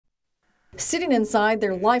Sitting inside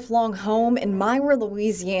their lifelong home in Myra,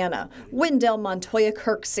 Louisiana, Wendell Montoya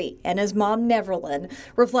Kirksey and his mom, Neverland,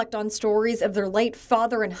 reflect on stories of their late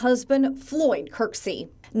father and husband, Floyd Kirksey.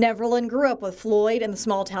 Neverland grew up with Floyd in the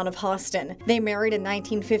small town of Houston. They married in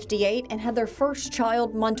 1958 and had their first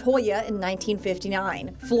child, Montoya, in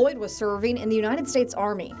 1959. Floyd was serving in the United States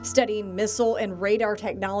Army, studying missile and radar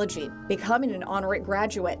technology, becoming an honorary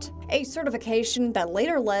graduate, a certification that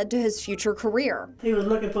later led to his future career. He was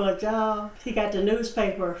looking for a job. He got the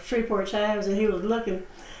newspaper, Shreveport Times, and he was looking,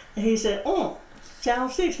 and he said, Channel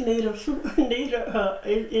 6 need a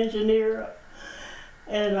engineer.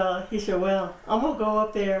 And he said, well, I'm going to go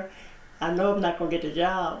up there. I know I'm not going to get the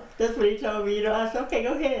job. That's what he told me. I said, okay,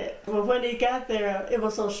 go ahead. But when he got there, it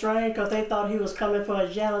was so strange because they thought he was coming for a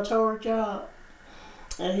janitorial job.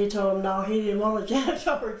 And he told them, no, he didn't want a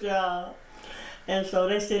janitorial job. And so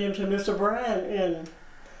they sent him to Mr. Bryan, and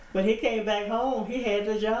when he came back home, he had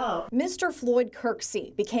the job. Mr. Floyd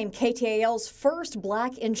Kirksey became KTAL's first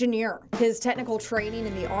black engineer. His technical training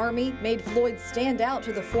in the Army made Floyd stand out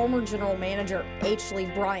to the former general manager, H. Lee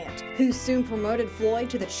Bryant, who soon promoted Floyd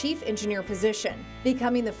to the chief engineer position,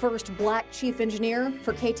 becoming the first black chief engineer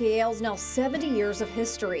for KTAL's now 70 years of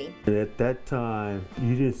history. And at that time,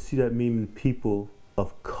 you didn't see that many people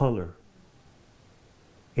of color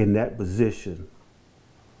in that position.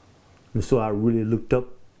 And so I really looked up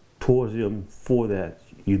towards him for that,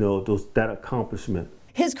 that accomplishment.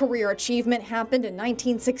 His career achievement happened in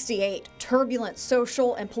 1968, turbulent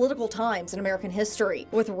social and political times in American history,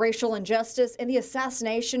 with racial injustice and the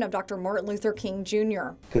assassination of Dr. Martin Luther King Jr.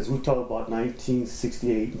 Because we talk about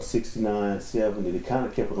 1968 and 69, 70, they kind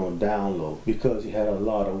of kept it on down low because he had a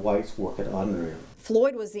lot of whites working under him.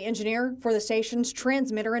 Floyd was the engineer for the station's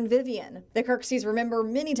transmitter in Vivian. The Kirkseys remember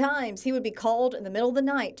many times he would be called in the middle of the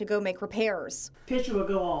night to go make repairs. Picture would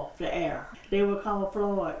go off the air. They would call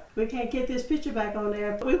Floyd. We can't get this picture back on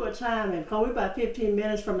there. We were timing because we were about 15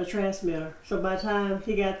 minutes from the transmitter. So by the time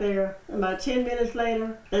he got there, about 10 minutes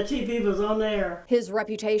later, the TV was on there. His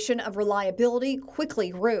reputation of reliability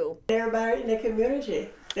quickly grew. Everybody in the community,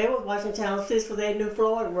 they were watching Channel 6 because they knew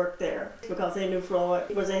Floyd worked there, because they knew Floyd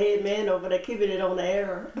was a head man over there keeping it on the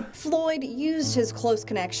air. Floyd used his close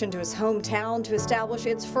connection to his hometown to establish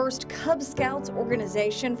its first Cub Scouts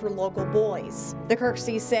organization for local boys. The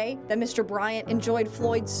Kirkseys say that Mr. Bryant enjoyed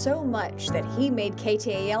Floyd so much that he made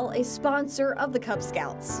KTAL a sponsor of the Cub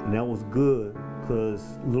Scouts. And that was good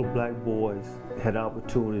because little black boys had the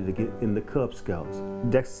opportunity to get in the Cub Scouts.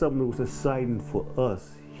 That's something that was exciting for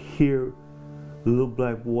us here, little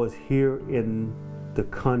black boys here in the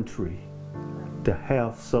country, to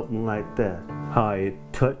have something like that. How it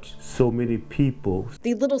touched so many people.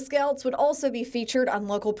 The Little Scouts would also be featured on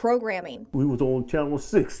local programming. We was on Channel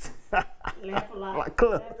 6.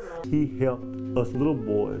 He helped us little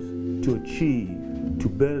boys to achieve, to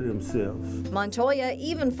better themselves. Montoya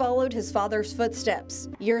even followed his father's footsteps,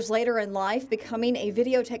 years later in life becoming a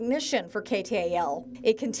video technician for KTAL.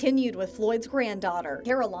 It continued with Floyd's granddaughter,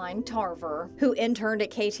 Caroline Tarver, who interned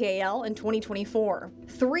at KTAL in 2024.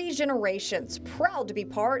 3 generations proud to be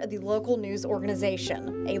part of the local news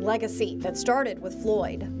organization, a legacy that started with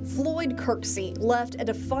Floyd. Floyd Kirksey left a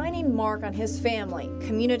defining mark on his family,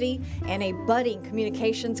 community, and a budding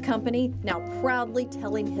communications company now proudly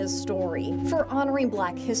telling his story. For Honoring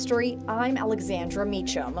Black History, I'm Alexandra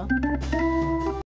Meacham.